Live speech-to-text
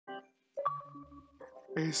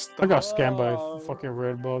I got scammed by Stop. fucking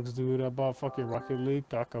RedBox, dude. I bought fucking Rocket League.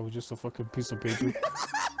 That guy was just a fucking piece of paper.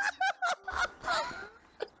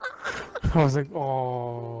 I was like,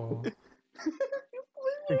 oh.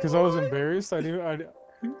 Because I was embarrassed.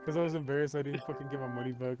 Because I was embarrassed. I didn't fucking get my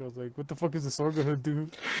money back. I was like, what the fuck is the store gonna do?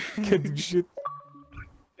 Can't do shit.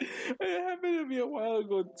 It happened to me a while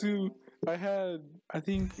ago too. I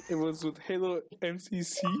think it was with Halo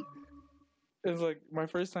MCC. It was like my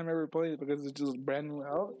first time ever playing it because it's just brand new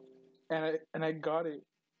out, and I got it.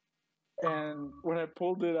 And when I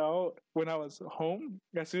pulled it out when I was home,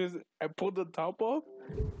 as soon as I pulled the top off,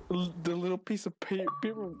 the little piece of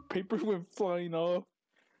paper went flying off.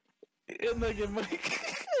 And like in my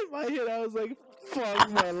in my head, I was like, "Fuck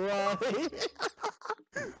my life."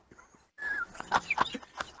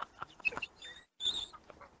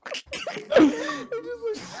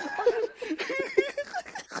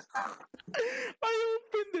 I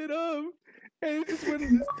opened it up, and it just went.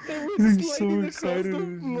 It was He's so sliding excited. across the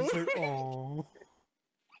And floor. he's just like, oh.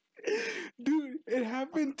 Dude, it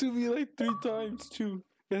happened to me like 3 times too.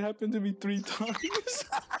 It happened to me 3 times.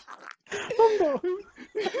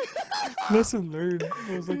 Lesson learned.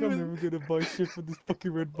 I was like, I'm never gonna buy shit for this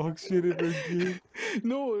fucking RedBox shit ever again.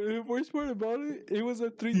 No, the worst part about it, it was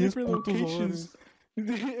at 3 Diez different putos locations. dólares.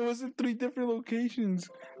 It was in 3 different locations.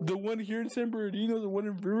 The one here in San Bernardino, the one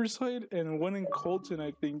in Riverside, and one in Colton,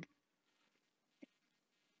 I think.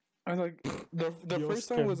 I like the Dios first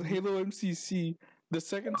time was scammed. Halo MCC. The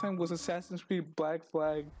second time was Assassin's Creed Black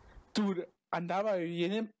Flag. Dude, andaba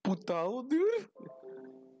bien emputado, dude.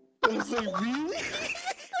 I was like, really?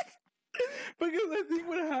 Because I think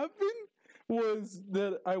what happened was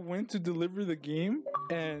that I went to deliver the game,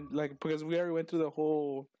 and like because we already went through the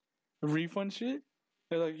whole refund shit.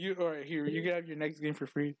 They're like, "You all right? Here, you can have your next game for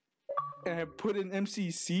free." And I put in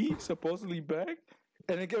MCC supposedly back,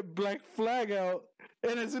 and I get Black Flag out.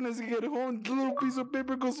 And as soon as I get home, the little piece of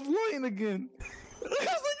paper goes flying again. I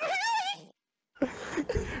was like,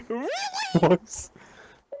 really? Really? What?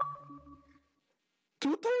 2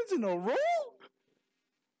 times in a row?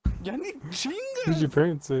 Ya ni What did chinga. your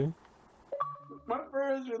parents say? My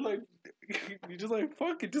parents were like, you just like,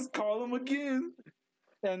 fuck it, just call them again.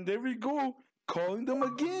 And there we go, calling them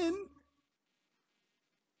again.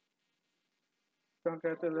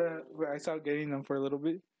 After that, I started getting them for a little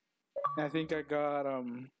bit. And I think I got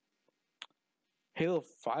Halo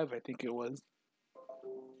 5, I think it was.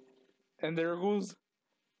 And there goes,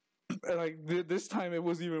 like, this time it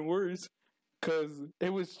was even worse. Because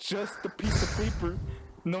it was just a piece of paper.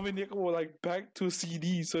 No venía como, like, back to a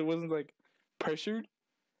CD, so it wasn't, like, pressured.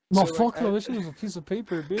 No, So, fuck like, no, that shit was a piece of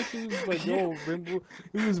paper, bitch. It was like, yo, Rainbow,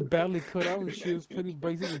 it was badly cut out and shit. It was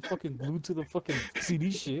basically fucking glued to the fucking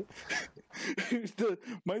CD shit.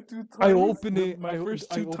 My 2 times, I opened it. my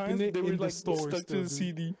first 2 times, it they were in the like store stuck still, to the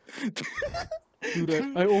CD.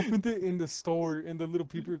 Dude, I opened it in the store, and the little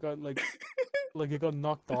paper got like it got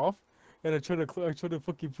knocked off. And I tried to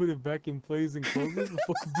fucking put it back in place and close it. The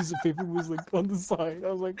fucking piece of paper was like on the side.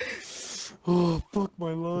 I was like, oh fuck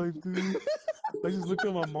my life, dude. I just looked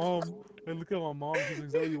at my mom. She's like,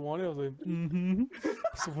 is that what you wanted? I was like, mm-hmm.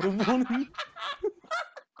 So what I wanted.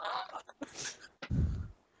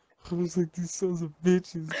 I was like, these sons of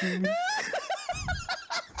bitches, dude.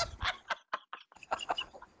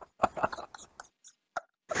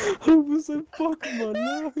 I was like, fuck my life.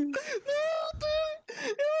 No, dude.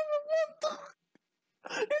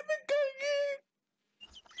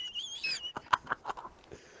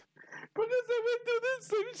 Because I went through the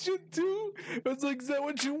same shit too. I was like, is that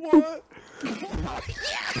what you want? This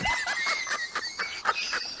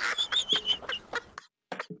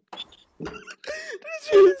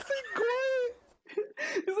shit is so quiet.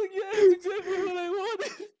 It's like, yeah, that's exactly what I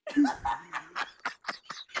wanted.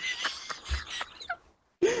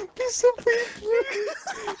 Piece of paper.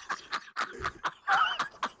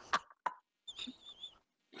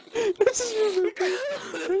 I just remember.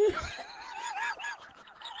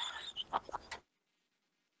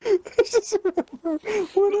 I just remember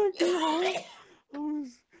when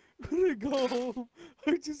I got home.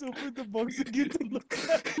 I just opened the box again to look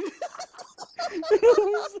at it. And I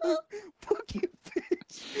was like, fuck you,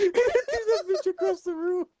 bitch. And I threw that bitch across the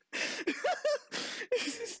room.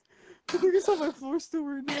 I think it's on my floor still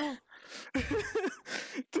right now.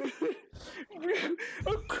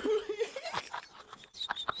 I'm crying.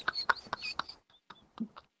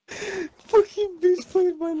 Fucking bitch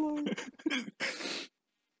played my life.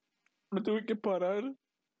 Me tuve que parar.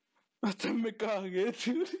 Hasta me cagué,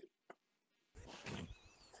 dude.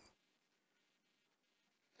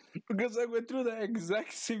 Because I went through the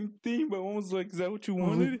exact same thing, but one was like, is that what you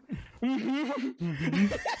wanted?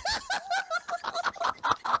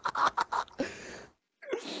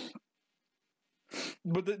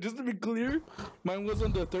 But just to be clear, mine was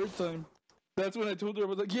on the third time. That's when I told her, I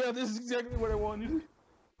was like, yeah, this is exactly what I wanted.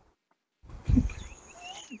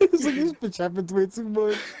 It's like, this bitch happens way too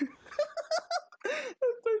much.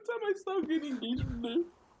 The third time I stopped getting engaged from there.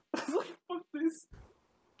 I was like, fuck this.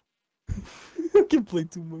 I can play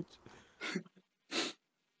too much.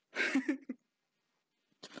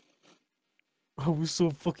 I was so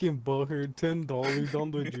fucking butthurt. $10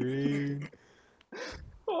 down the drain.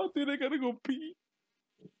 Oh, dude, I gotta go pee.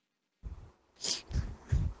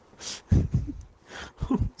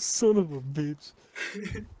 Son of a bitch.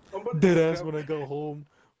 Dead ass when I got home.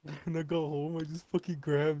 When I got home, I just fucking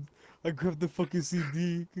grabbed the fucking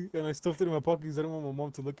CD and I stuffed it in my pocket because I didn't want my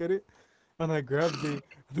mom to look at it. And I grabbed it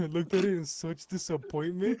and I looked at it in such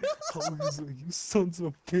disappointment. I was like, you sons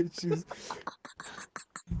of bitches.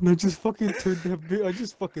 And I just fucking turned that bitch. I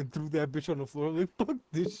just fucking threw that bitch on the floor. Like, fuck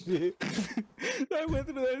this shit. I went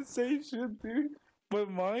through that same shit, dude. But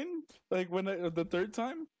mine, like when the third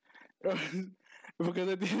time, because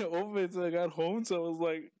I didn't open it until I got home, so I was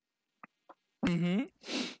like,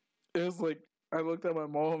 It was like I looked at my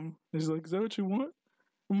mom. And she's like, "Is that what you want?"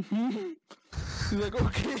 She's like,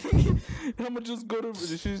 "Okay." I'm gonna just go to.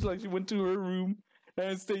 She's like, she went to her room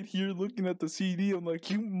and stayed here looking at the CD. I'm like,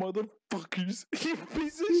 "You motherfuckers, you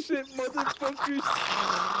piece of shit, motherfuckers."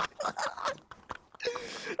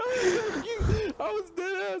 I was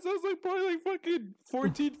dead ass. I was like probably like fucking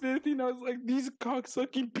 14, 15. I was like, these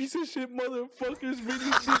cocksucking piece of shit motherfuckers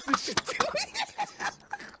really did this shit to me.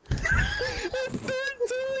 A third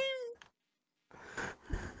time.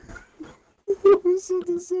 I was so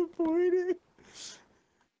disappointed.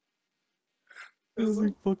 I was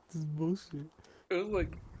like, fuck this bullshit. It was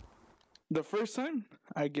like, the first time,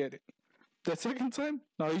 I get it. The second time,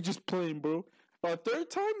 no, you just playing, bro. A third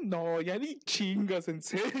time, no, ya ni chingas, en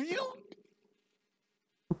serio?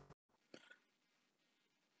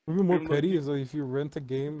 Maybe more petty is like if you rent a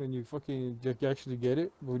game and you fucking you actually get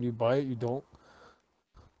it, but when you buy it, you don't.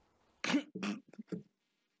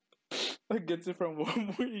 Like gets it from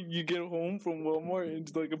Walmart. You get home from Walmart and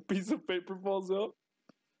it's like a piece of paper falls out.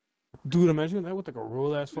 Dude, imagine that with like a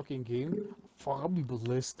real ass fucking game. Fuck, I'll be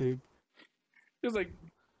ballistic. It's like,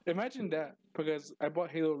 imagine that because I bought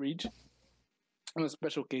Halo Reach in a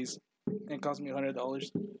special case and it cost me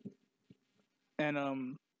 $100.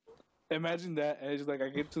 And imagine that and it's like I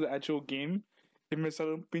get to the actual game and me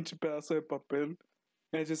sale un pinche pedazo de papel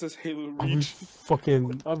and it just says Halo Reach.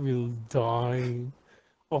 I'll be dying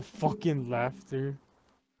of fucking laughter.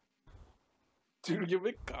 Dude, give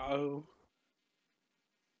me go.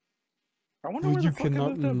 I wonder Dude, where you the fuck I cannot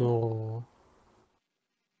left that. know.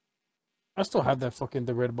 I still have that fucking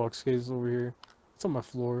the RedBox case over here. It's on my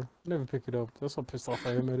floor. Never pick it up. That's how pissed off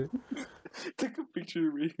I am at it. Take a picture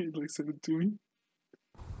of me and like send it to me.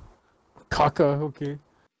 Caca, okay.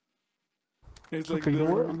 It's like Okay, you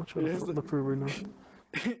know what? I'm gonna try to like, look for it right now.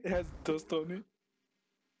 it has dust on it.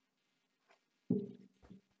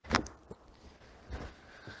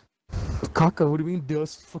 Caca, what do you mean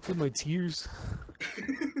dust? Fucking my tears.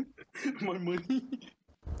 My money.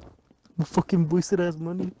 My fucking wasted ass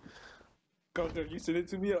money. God, you send it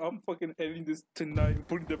to me. I'm fucking editing this tonight and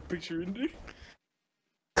putting the picture in there.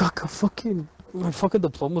 Caca, fucking my fucking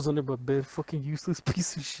diploma's under my bed. Fucking useless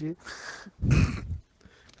piece of shit.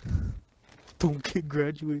 Don't get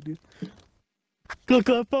graduated.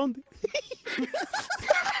 Caca, I found it.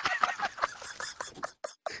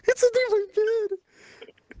 It's under my bed.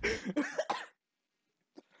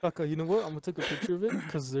 Caca, you know what? I'm gonna take a picture of it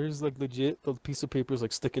because there's like legit the piece of paper is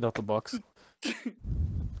like sticking out the box.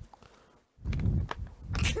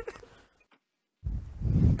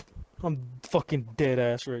 I'm fucking dead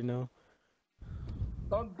ass right now.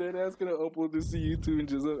 I'm dead ass gonna upload this to YouTube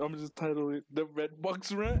and I'm just title it the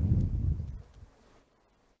RedBox Rant.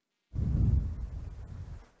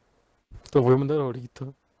 Te voy a mandar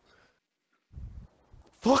ahorita.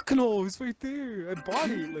 Fuck no, it's right there. I bought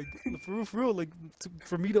it, like for real, like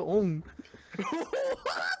for me to own.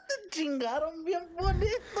 Chingaron bien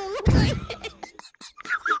bonito.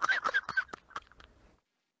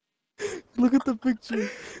 Look at the picture.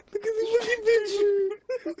 Look at the fucking picture.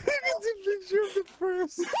 Look at the picture of the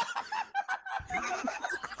press.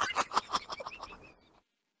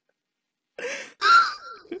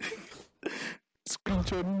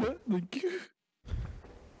 Screenshot that, thank you.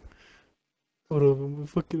 Hold on, I'm gonna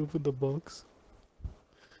fucking open the box.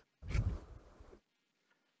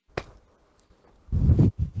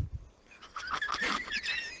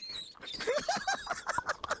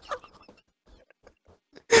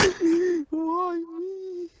 Why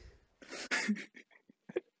me?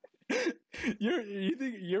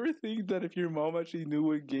 You ever think that if your mom actually knew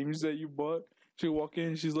what games that you bought, She walk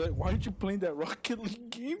in, she's like, "Why aren't you playing that Rocket League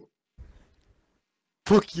game?"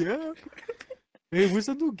 Fuck yeah. Hey, where's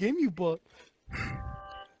that new game you bought?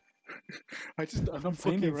 I'm not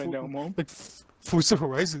playing it right now, Mom. Like Forza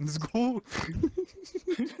Horizon, let's go.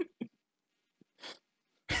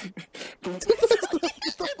 Not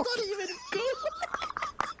even go.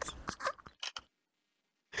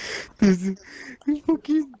 You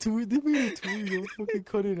fucking tweet, they made a tweet, don't fucking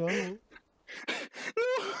cut it out.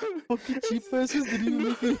 No. Fucking cheap asses didn't even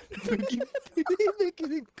make it, fucking, they didn't make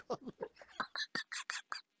it in color.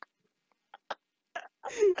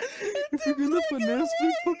 If you're gonna finesse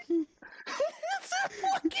me, fucking...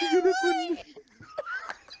 If you're gonna finesse...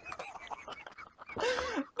 The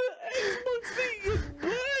Xbox thing is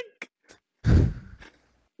black.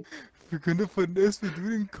 If you're gonna finesse me, do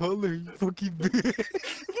it in color, you fucking bitch.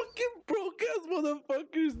 Fucking broke ass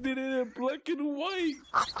motherfuckers did it in black and white.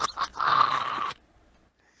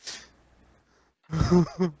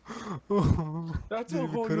 That's a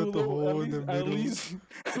whole new level. At least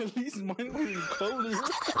mine were in color.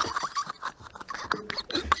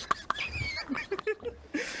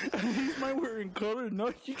 At least mine were in color.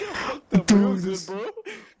 No, you got fucked up real good, bro.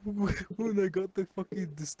 When I got the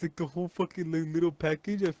fucking the whole fucking like, little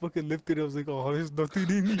package, I fucking lifted it. I was like, oh, there's nothing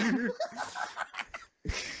in here.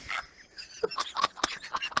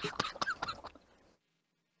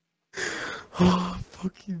 Oh,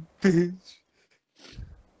 fucking bitch.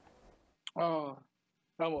 Oh,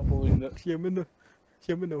 I'm not believing that.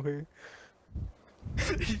 no here.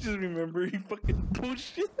 You just remember he fucking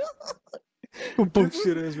bullshit.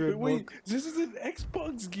 Bullshit ass Redbox. Wait, this is an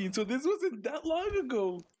Xbox game, so this wasn't that long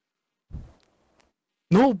ago.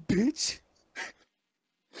 No, bitch.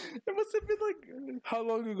 It must have been like, how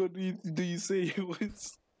long ago do you say it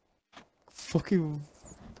was? Fucking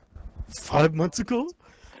 5 months ago?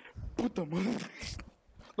 Put the money.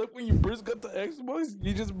 Like when you first got the Xbox,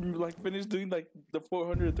 you just like finished doing like the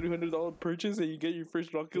 $400, $300 purchase and you get your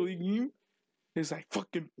first Rocket League game. It's like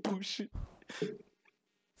fucking bullshit.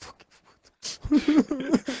 There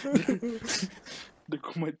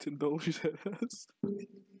go my $10 at us.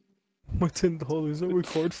 My $10, I work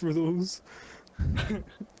hard for those.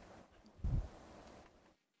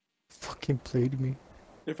 Fucking played me.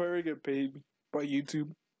 If I ever get paid by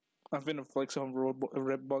YouTube, I'm finna flex on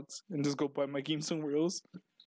RedBox and just go buy my game somewhere else.